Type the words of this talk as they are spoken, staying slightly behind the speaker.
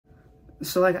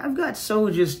So like I've got so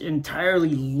just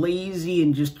entirely lazy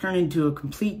and just turned into a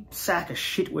complete sack of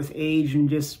shit with age and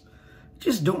just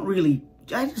don't really,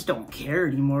 I just don't care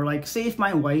anymore. Like say if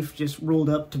my wife just rolled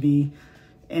up to me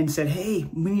and said, hey,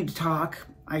 we need to talk,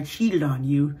 I cheated on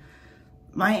you.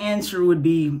 My answer would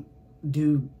be,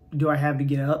 do I have to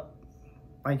get up?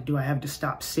 Like, do I have to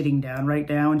stop sitting down right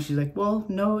now? And she's like, well,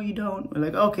 no, you don't. We're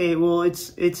like, okay, well,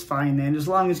 it's fine then, as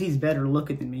long as he's better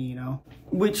looking than me, you know?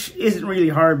 Which isn't really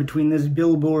hard between this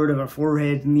billboard of a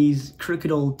forehead and these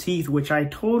crooked old teeth, which I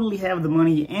totally have the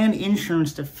money and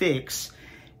insurance to fix.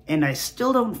 And I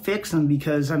still don't fix them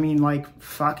because, I mean, like,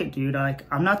 fuck it, dude. Like,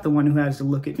 I'm not the one who has to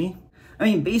look at me. I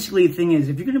mean, basically the thing is,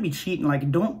 if you're gonna be cheating,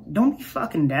 like, don't be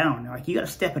fucking down. Like, you gotta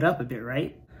step it up a bit,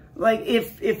 right? Like,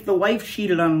 if the wife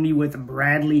cheated on me with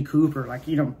Bradley Cooper, like,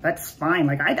 you know, that's fine.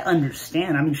 Like, I'd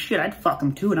understand. I mean, shit, I'd fuck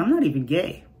him too, and I'm not even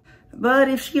gay. But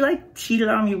if she, like, cheated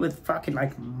on me with fucking,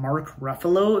 like, Mark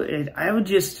Ruffalo, I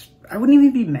wouldn't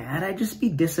even be mad. I'd just be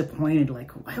disappointed.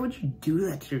 Like, why would you do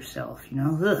that to yourself, you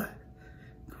know? Ugh.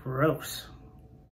 Gross.